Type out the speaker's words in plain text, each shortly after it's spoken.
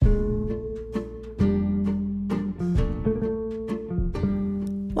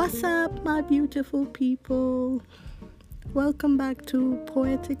beautiful people. Welcome back to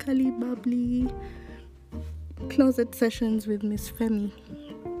Poetically Bubbly Closet Sessions with Miss Femi.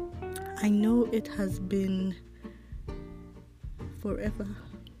 I know it has been forever.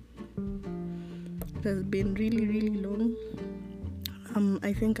 It has been really, really long.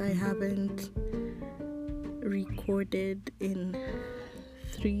 I think I haven't recorded in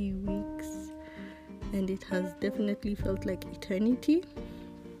 3 weeks, and it has definitely felt like eternity.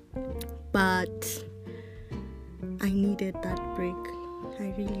 But I needed that break.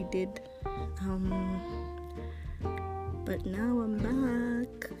 I really did. But now I'm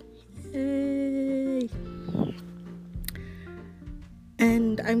back. Yay!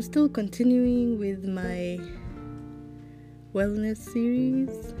 And I'm still continuing with my wellness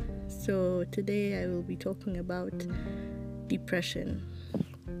series. So today I will be talking about depression.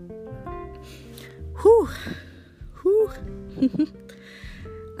 Whew.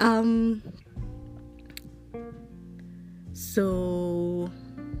 So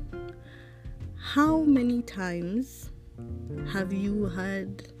how many times have you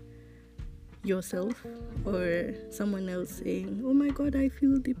heard yourself or someone else saying, "Oh my God, I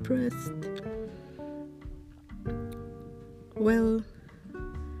feel depressed"? Well,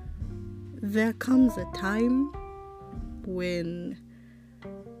 there comes a time when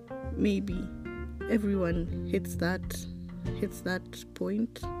maybe everyone hits that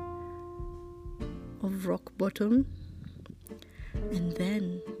point of rock bottom, and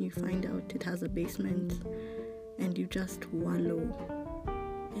then you find out it has a basement and you just wallow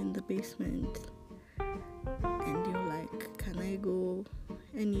in the basement and you're like, can I go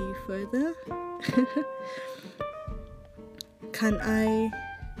any further? Can I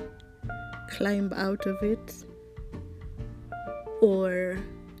climb out of it, or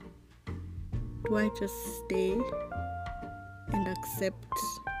do I just stay and accept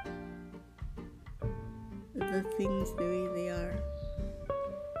the things the way they are?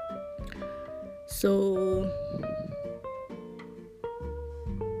 So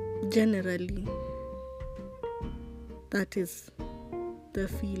generally, that is the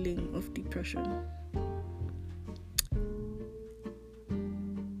feeling of depression.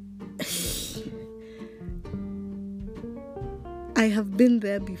 I have been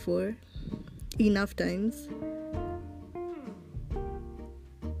there before, enough times.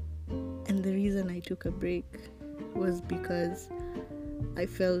 And the reason I took a break was because I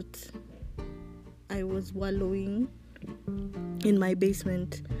felt I was wallowing in my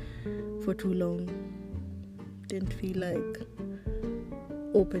basement for too long. Didn't feel like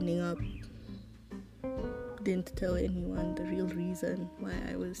opening up. Didn't tell anyone the real reason why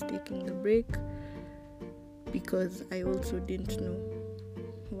I was taking the break, because I also didn't know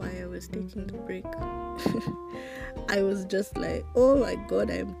why I was taking the break. I was just like, oh my God,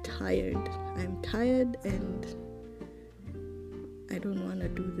 I'm tired and I don't want to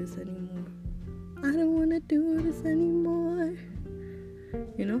do this anymore.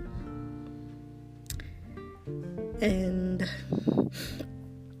 You know? And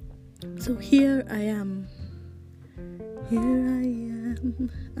so here I am, Lord,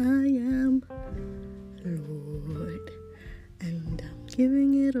 and I'm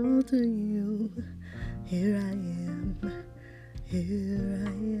giving it all to you. Here I am.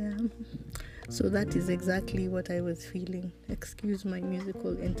 So that is exactly what I was feeling. Excuse my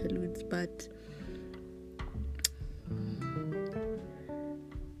musical interludes, but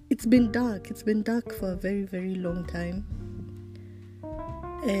it's been dark for a very, very long time,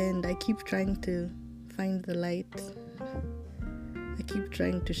 and I keep trying to find the light. I keep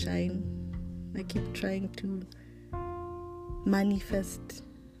trying to shine. I keep trying to manifest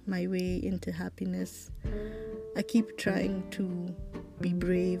my way into happiness. I keep trying to be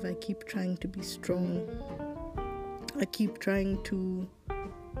brave. I keep trying to be strong. I keep trying to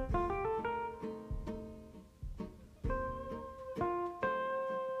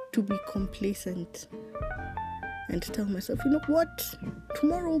be complacent and tell myself, you know what?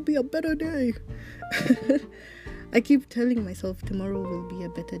 Tomorrow will be a better day. I keep telling myself tomorrow will be a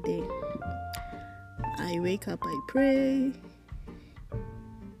better day. I wake up, I pray,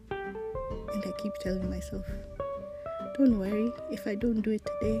 and I keep telling myself, don't worry, if I don't do it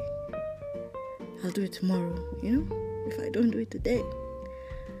today, I'll do it tomorrow, you know? If I don't do it today,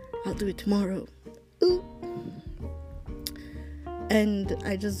 I'll do it tomorrow. Ooh. And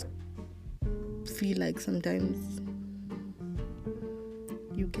I just feel like sometimes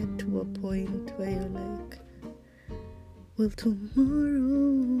you get to a point where you're like, will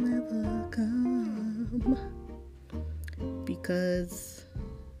tomorrow ever come? Because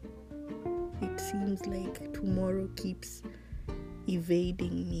it seems like tomorrow keeps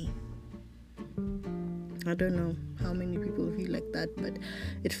evading me. I don't know how many people feel like that, but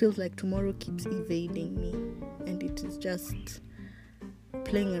it feels like tomorrow keeps evading me, and it is just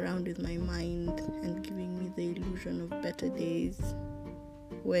playing around with my mind and giving me the illusion of better days,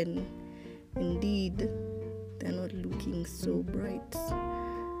 when indeed they're not looking so bright.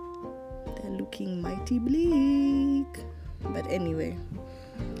 They're looking mighty bleak. But anyway,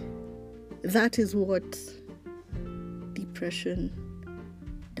 that is what depression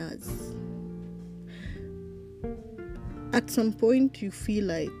does. At some point, you feel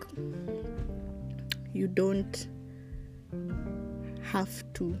like you don't have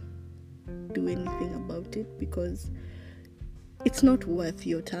to do anything about it because it's not worth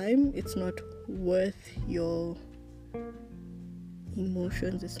your time, it's not worth your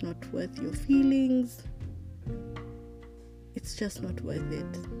emotions, it's not worth your feelings. It's just not worth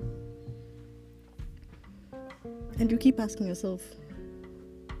it. And you keep asking yourself,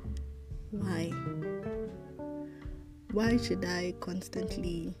 why? Why should I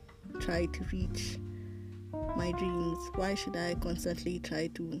constantly try to reach my dreams? Why should I constantly try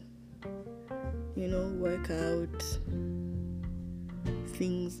to, work out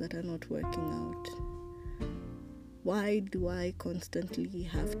things that are not working out? Why do I constantly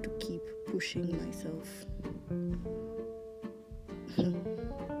have to keep pushing myself?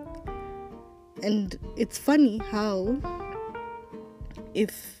 And it's funny how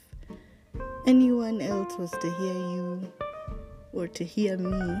if anyone else was to hear you or to hear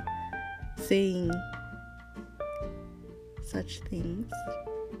me saying such things,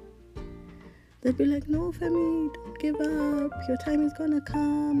 they'd be like, no, Femi, don't give up, your time is gonna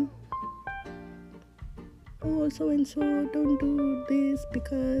come. Oh, so and so, don't do this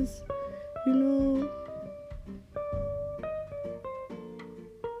because,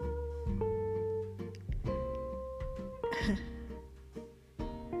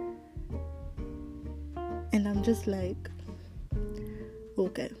 And I'm just like,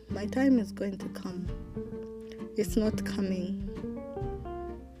 okay, my time is going to come. It's not coming.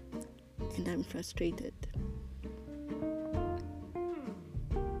 And I'm frustrated.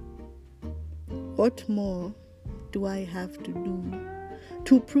 What more do I have to do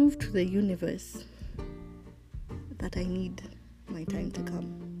to prove to the universe that I need my time to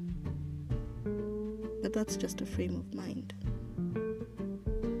come? But that's just a frame of mind.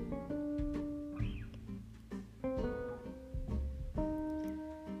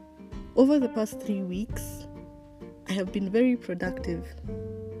 Over the past 3 weeks, I have been very productive.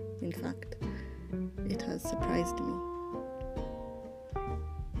 In fact, it has surprised me.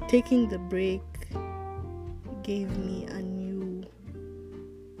 Taking the break gave me a new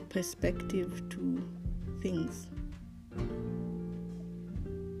perspective to things.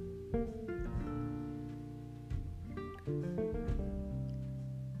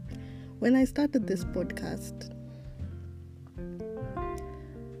 When I started this podcast,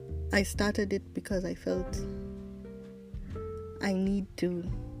 I started it because I felt I need to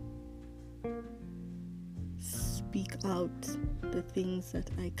speak out the things that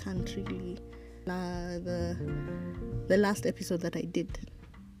I can't really. The last episode that I did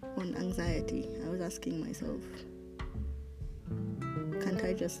on anxiety, I was asking myself, can't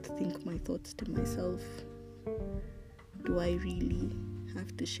I just think my thoughts to myself? Do I really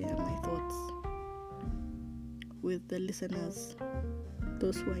have to share my thoughts with the listeners?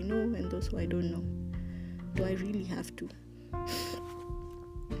 Those who I know and those who I don't know. Do I really have to?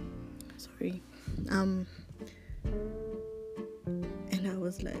 Sorry. And I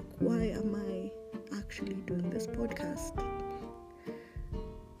was like, why am I actually doing this podcast?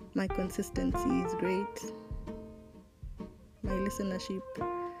 My consistency is great. My listenership,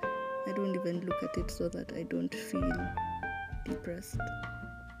 I don't even look at it so that I don't feel depressed.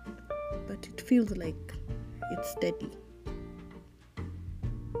 But it feels like it's steady.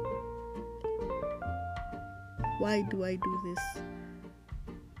 Why do I do this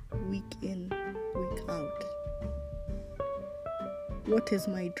week in, week out? What is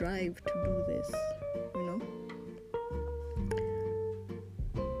my drive to do this,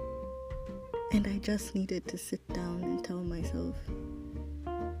 And I just needed to sit down and tell myself,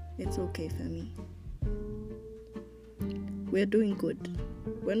 it's okay, Femi. We're doing good.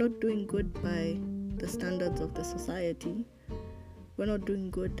 We're not doing good by the standards of the society. We're not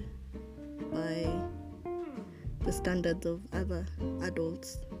doing good by the standards of other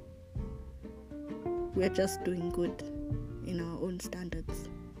adults. We're just doing good in our own standards.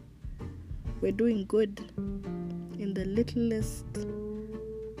 We're doing good in the littlest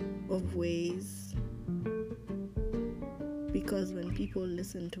of ways, because when people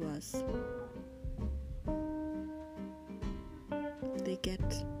listen to us, they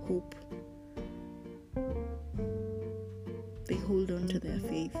get hope hold on to their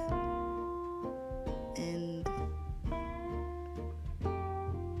faith, and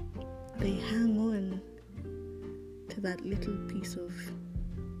they hang on to that little piece of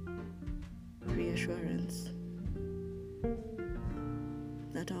reassurance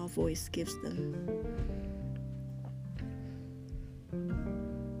that our voice gives them.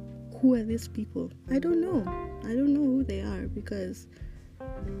 Who are these people? I don't know who they are, because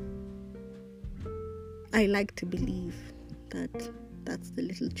I like to believe that that's the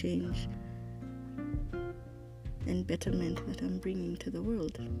little change and betterment that I'm bringing to the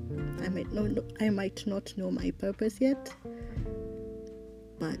world. I might not know my purpose yet,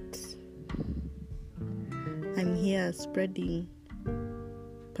 but I'm here spreading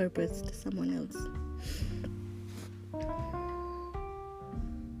purpose to someone else.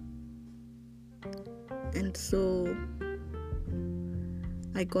 And so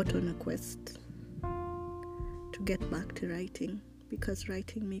I got on a quest to get back to writing, because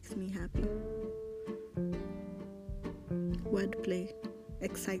writing makes me happy. Wordplay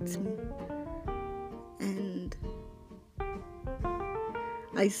excites me, and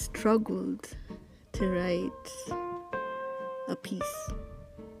I struggled to write a piece.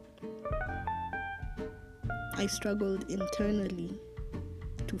 I struggled internally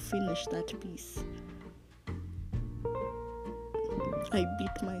to finish that piece. I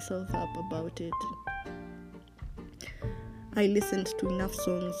beat myself up about it. I listened to enough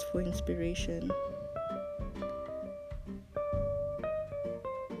songs for inspiration.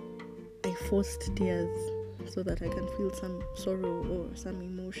 I forced tears so that I can feel some sorrow or some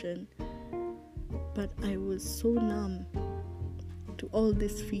emotion. But I was so numb to all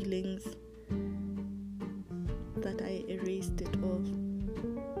these feelings that I erased it all.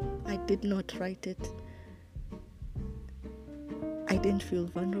 I did not write it. I didn't feel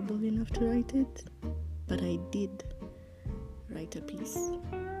vulnerable enough to write it, but I did write a piece.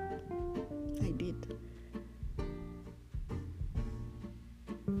 I did.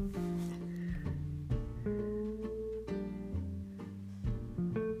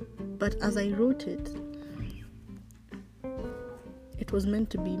 But as I wrote it, it was meant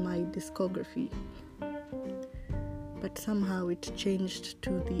to be my discography. But somehow it changed to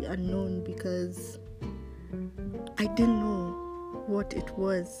the unknown, because I didn't know what it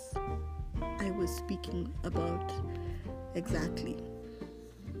was I was speaking about exactly.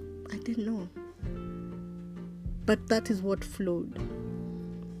 I didn't know. But that is what flowed.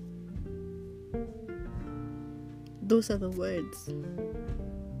 Those are the words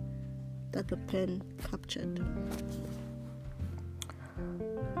that the pen captured.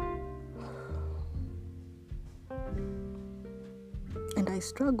 And I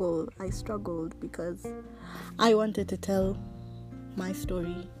struggled because I wanted to tell my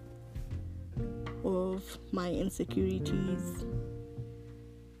story of my insecurities,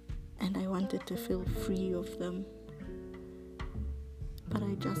 and I wanted to feel free of them, but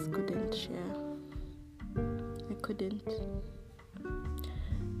I just couldn't share. I couldn't,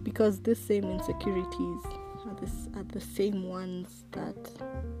 because these same insecurities are the same ones that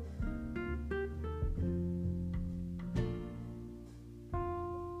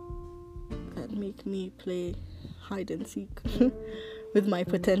make me play hide and seek with my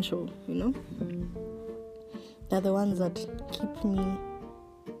potential, They're the ones that keep me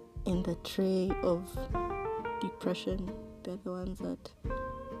in the tray of depression. They're the ones that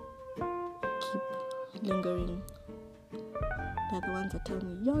keep lingering. They're the ones that tell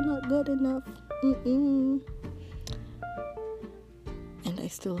me, you're not good enough. And I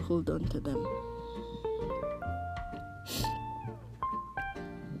still hold on to them.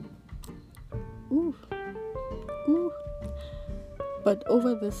 Ooh. But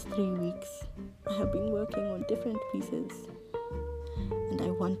over these 3 weeks, I have been working on different pieces, and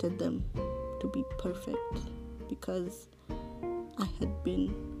I wanted them to be perfect, because I had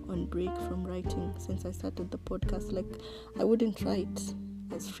been on break from writing since I started the podcast. Like, I wouldn't write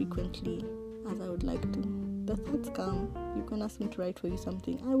as frequently as I would like to. The thoughts come. You can ask me to write for you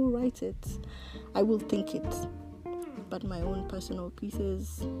something. I will write it. I will think it. But my own personal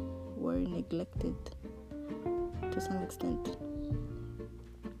pieces were neglected to some extent.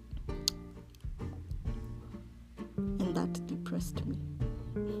 And that depressed me.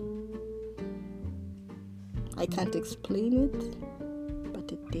 I can't explain it,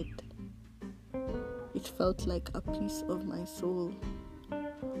 but it did. It felt like a piece of my soul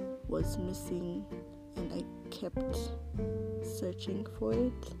was missing, and I kept searching for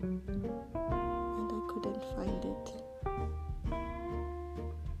it, and I couldn't find it.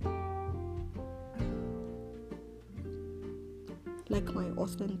 Like my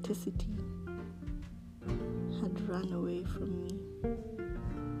authenticity had run away from me.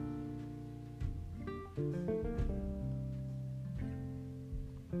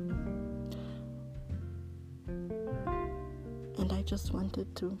 And I just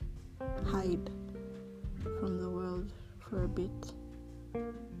wanted to hide from the world for a bit.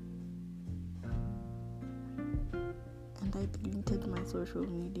 And I deleted my social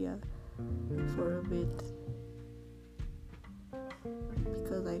media for a bit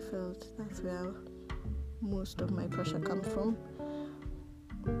because I felt that's where most of my pressure comes from.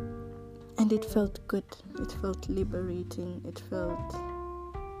 And it felt good. It felt liberating. It felt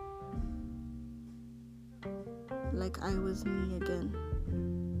like I was me again.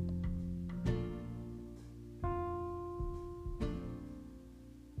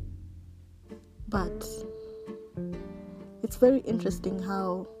 But it's very interesting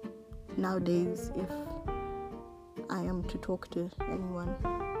how nowadays, if I am to talk to anyone,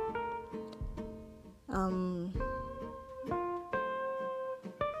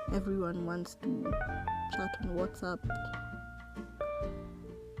 everyone wants to chat on WhatsApp,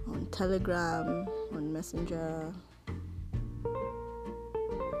 on Telegram, on Messenger,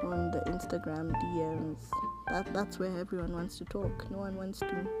 on the Instagram DMs. That's where everyone wants to talk. No one wants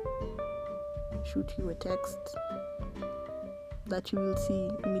to shoot you a text that you will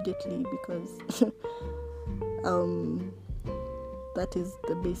see immediately because that is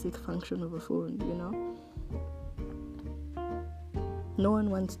the basic function of a phone, you know. No one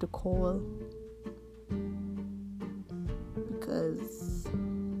wants to call because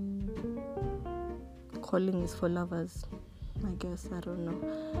calling is for lovers, I guess. I don't know.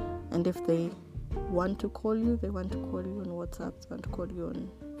 And if they want to call you, they want to call you on WhatsApp, they want to call you on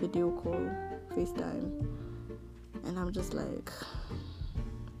video call, FaceTime. And I'm just like,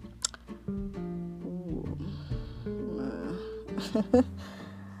 ooh.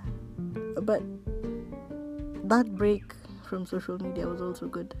 But that break from social media was also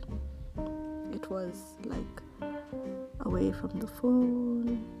good. It was like away from the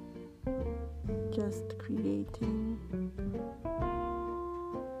phone, just creating,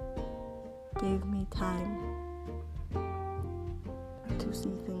 gave me time to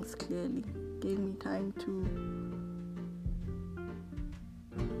see things clearly, gave me time to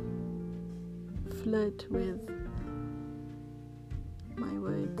flirt with my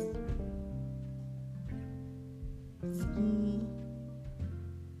words, see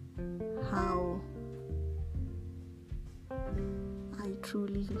how I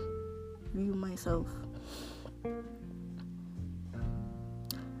truly view myself.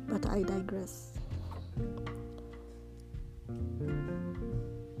 But I digress.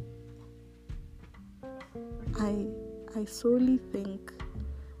 I solely think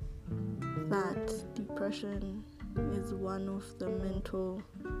that depression is one of the mental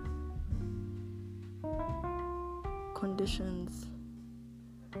conditions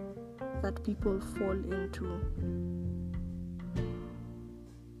that people fall into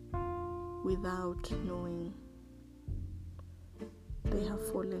without knowing they have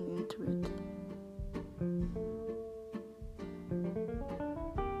fallen into it.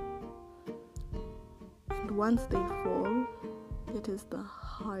 And once they fall, it is the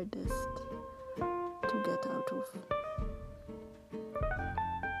hardest to get out of.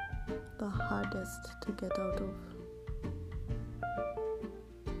 The hardest to get out of.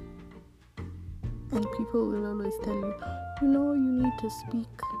 And people will always tell you, you need to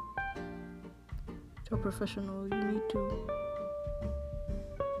speak to a professional, you need to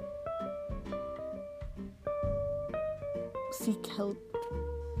seek help,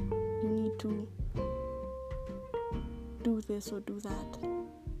 you need to do this or do that.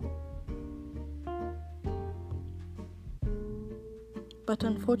 But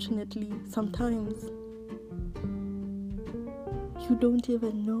unfortunately, sometimes you don't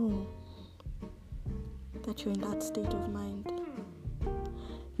even know that you're in that state of mind.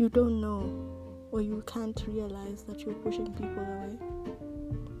 You don't know, or you can't realize that you're pushing people away.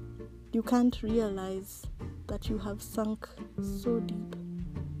 You can't realize that you have sunk so deep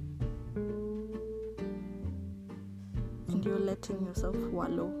and you're letting yourself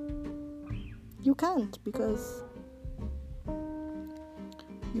wallow. You can't, because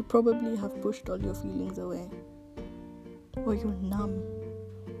you probably have pushed all your feelings away, or you're numb,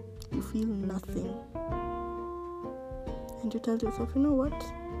 you feel nothing, and you tell yourself, you know what,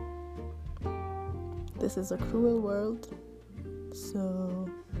 this is a cruel world, so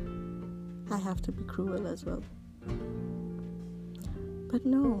I have to be cruel as well. But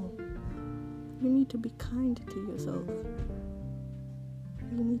no, you need to be kind to yourself.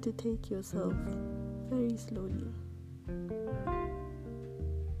 You need to take yourself very slowly.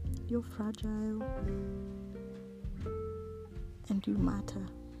 You're fragile, and you matter.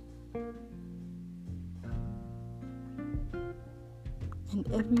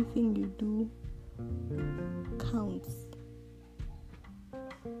 And everything you do counts.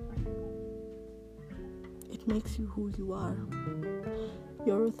 It makes you who you are.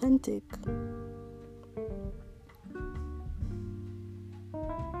 You're authentic.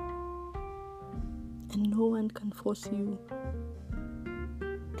 And no one can force you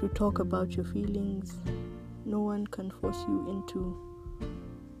to talk about your feelings. No one can force you into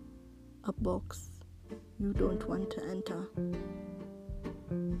a box you don't want to enter.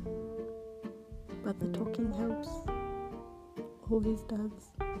 But the talking helps. Always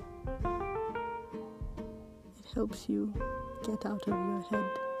does. It helps you get out of your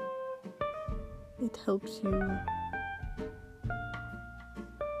head. It helps you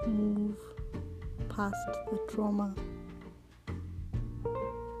move past the trauma.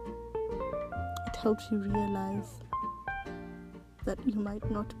 It helps you realize that you might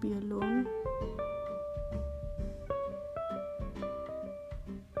not be alone.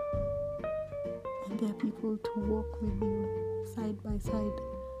 And there are people to walk with you side by side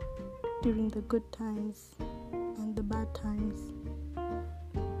during the good times and the bad times.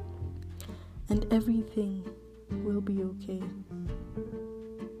 And everything will be okay.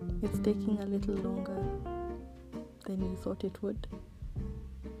 It's taking a little longer than you thought it would.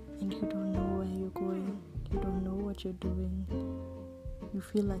 And you don't know where you're going. You don't know what you're doing. You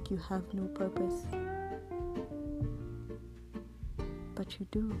feel like you have no purpose. But you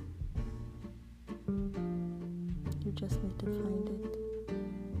do. You just need to find it.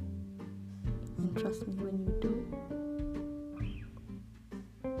 And trust me, when you do,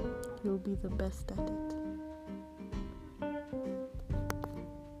 you'll be the best at it.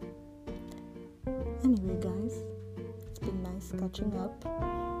 Anyway, guys, it's been nice catching up.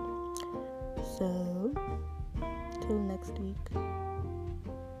 So, till next week.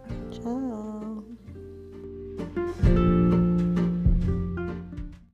 Ciao.